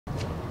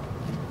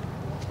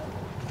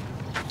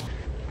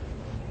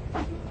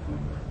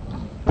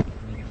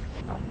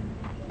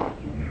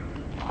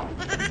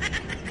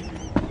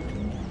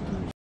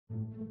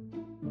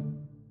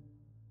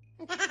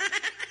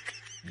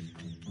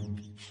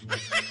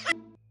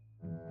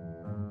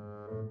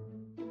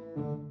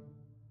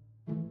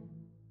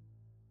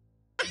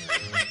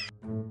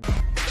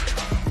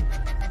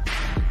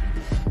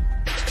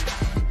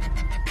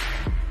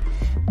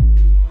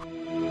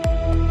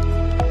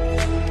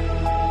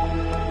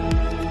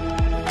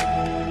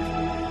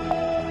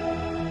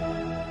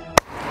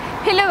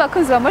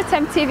abakunzi ba More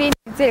Time TV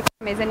nizere ko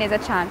meze neza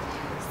cyane.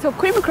 So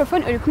kuri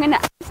microphone uri kumwe na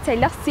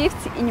Taylor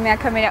Swift, inyuma ya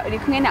kamera uri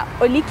kumwe na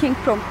Oli King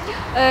Pro.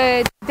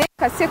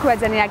 Kasiye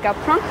kubazanira aga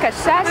prank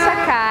kashasha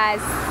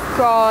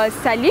ka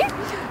salut.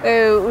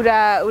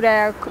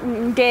 Ura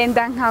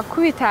ngenda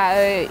nkakubita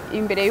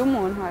imbere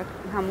y'umuntu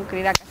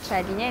nkamugurira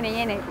agacari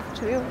nyene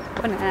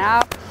tubibona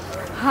nawe.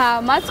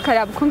 Hama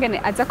tukaraba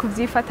ukungene aza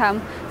kuvyifatamo.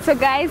 So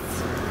guys,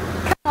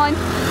 come on,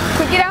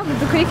 kugira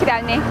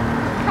mudukurikirane.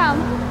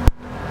 Come.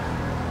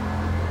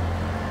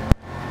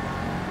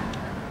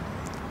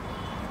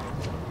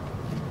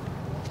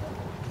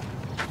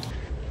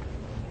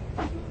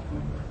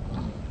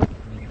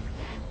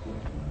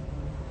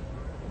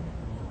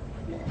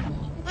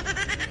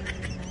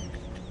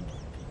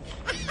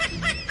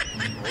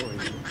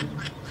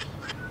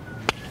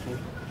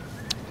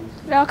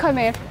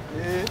 Birakomeye.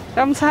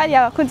 Ramusahari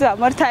abakunzi ba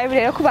More Time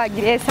rero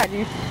kubagiriye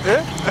salut.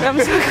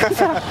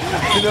 Ramusahari.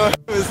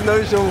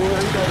 Sinabishoboye.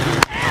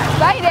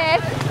 Bye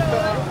rero.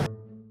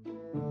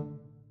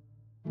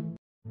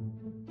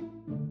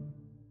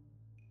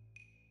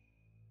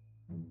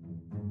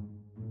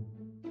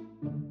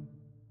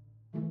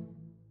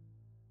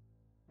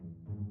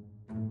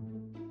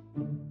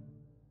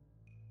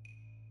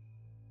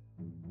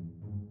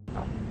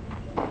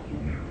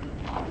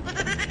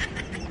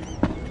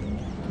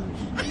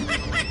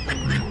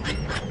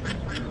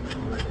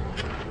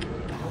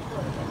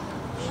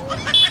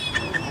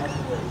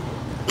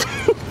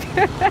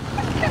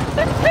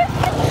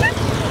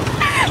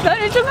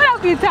 Dore chumara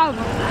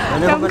kwitamo.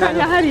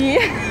 Namukanya hari.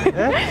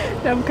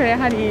 Namukanya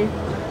hari.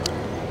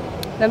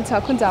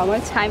 Namutakunza wa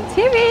More Time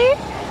TV.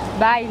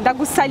 Bye,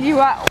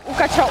 ndagusaliwa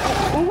ukacha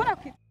unkora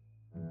kwitamo.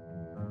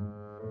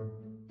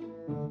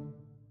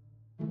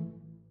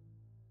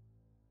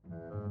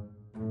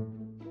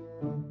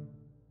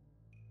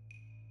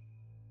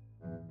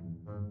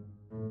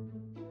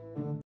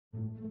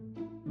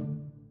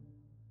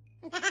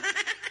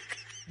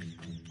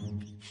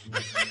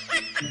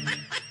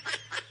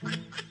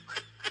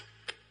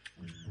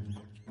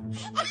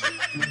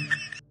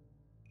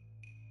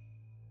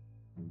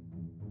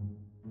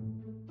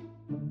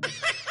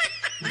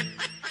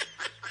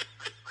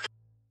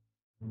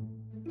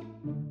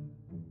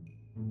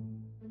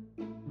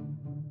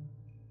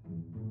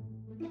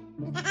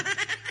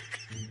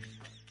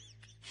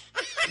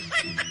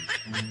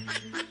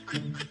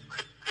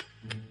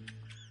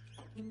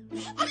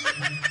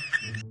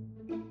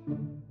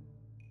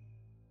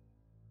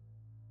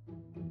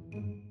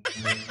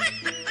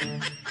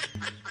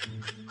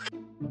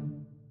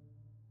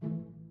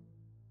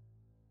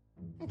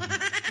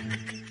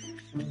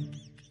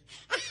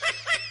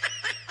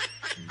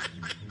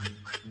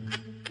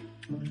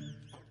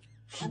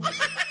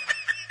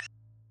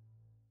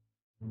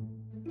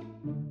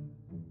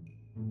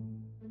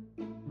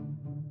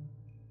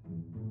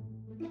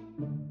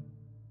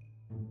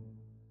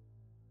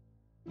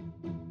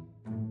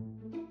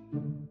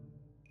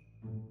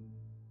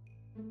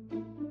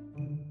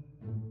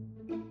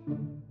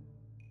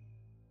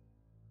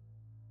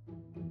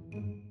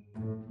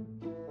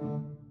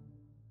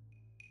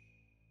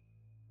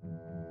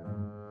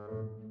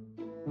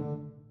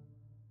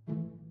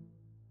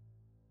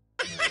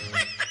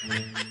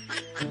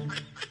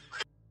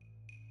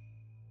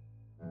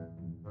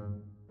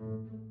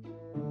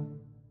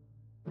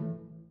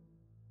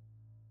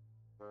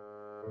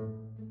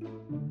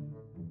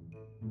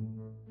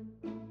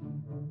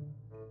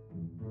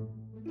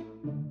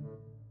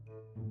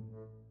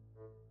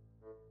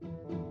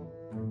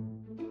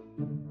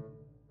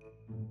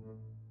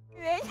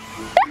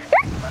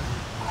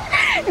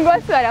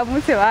 Gosto era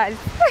muito mais.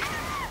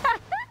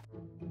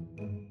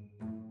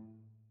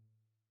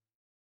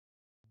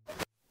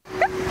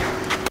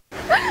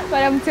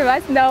 Para muito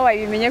mais não,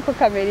 aí menina com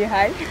cabelo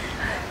high.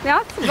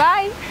 Nossa,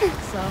 vai.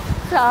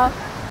 Só.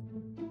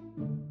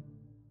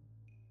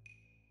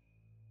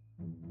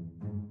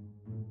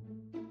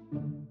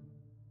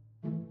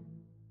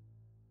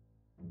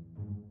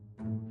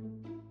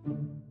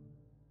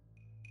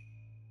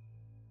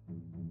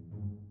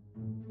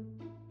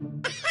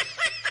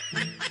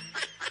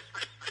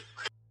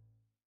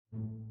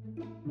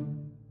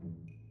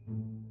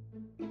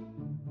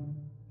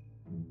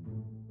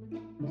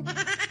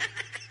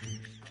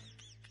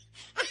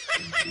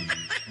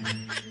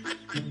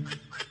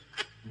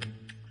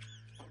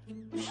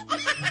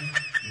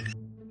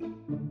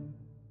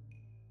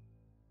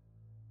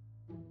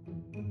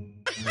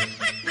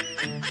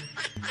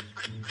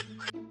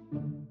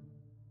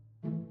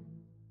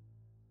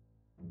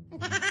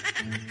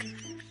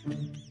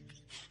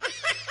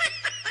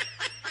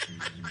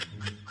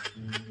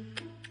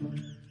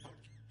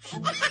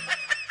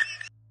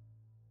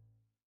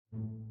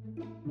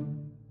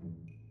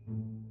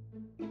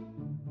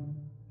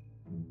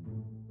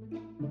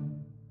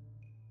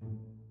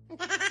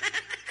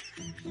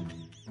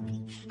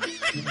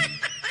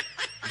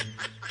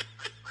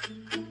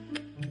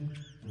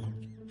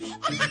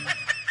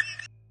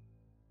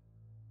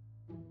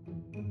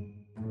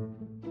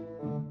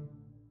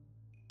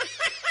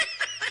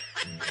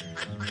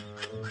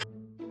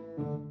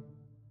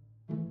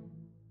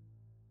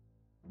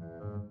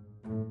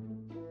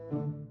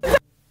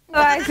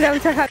 guys,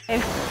 uramutse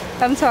kamera.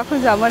 Uramutse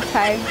abakunzi ba More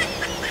Time.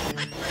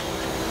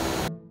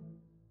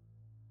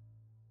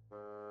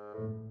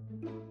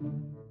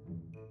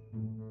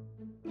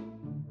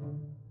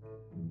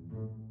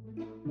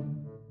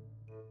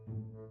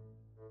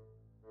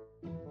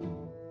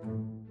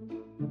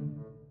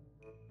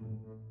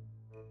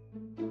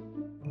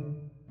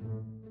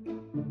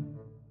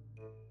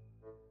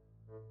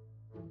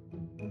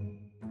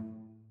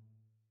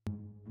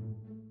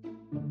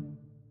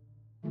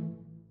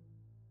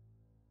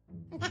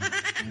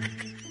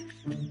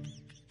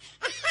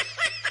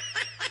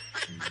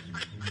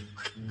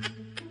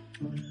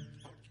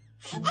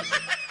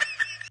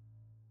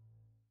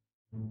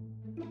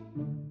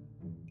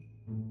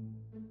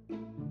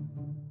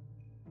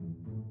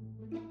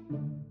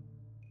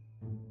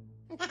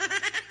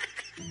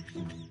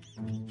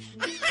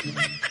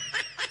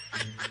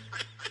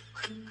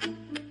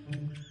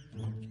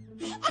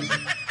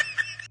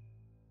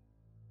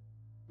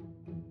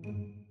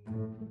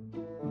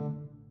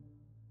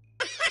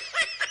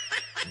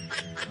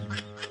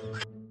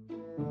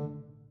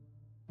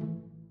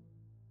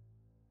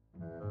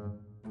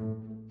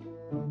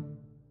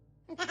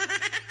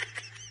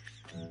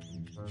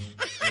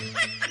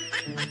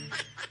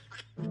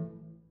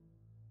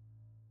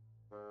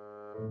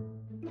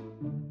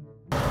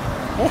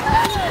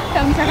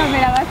 Uramutse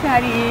kamera basi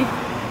hari.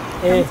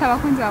 Uramutse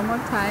abakunzi ba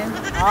More Time.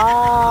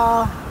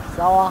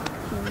 Sawa.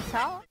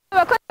 Sawa.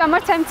 Abakunzi ba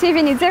More Time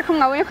TV nizere ko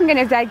mwabonye ko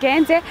ingene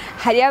vyagenze,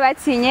 hari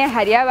abatinye,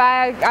 hari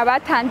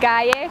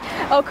abatangaye.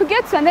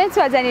 Kugira tubandanye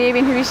tubazanira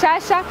ibintu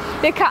bishasha,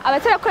 reka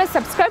abatarakora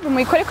subscribe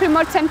muyikore kuri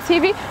More Time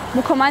TV,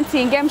 mu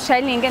commenting, mu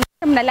sharing,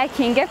 mu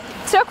liking.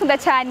 Turakunda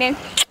cyane.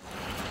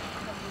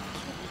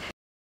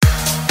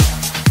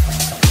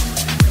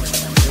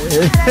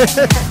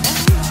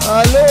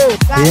 Hello.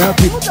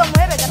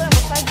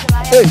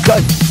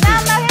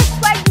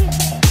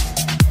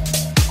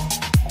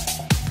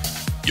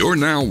 You're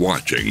now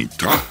watching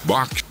Talk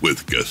Box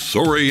with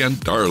Gasori and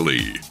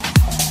Darley.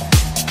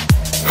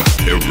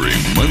 Every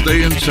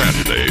Monday and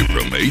Saturday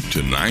from 8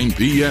 to 9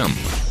 p.m.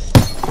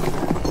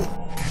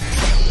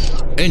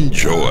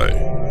 Enjoy.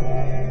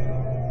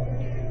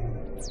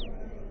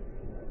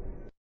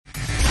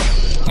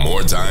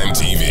 More Time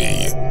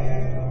TV.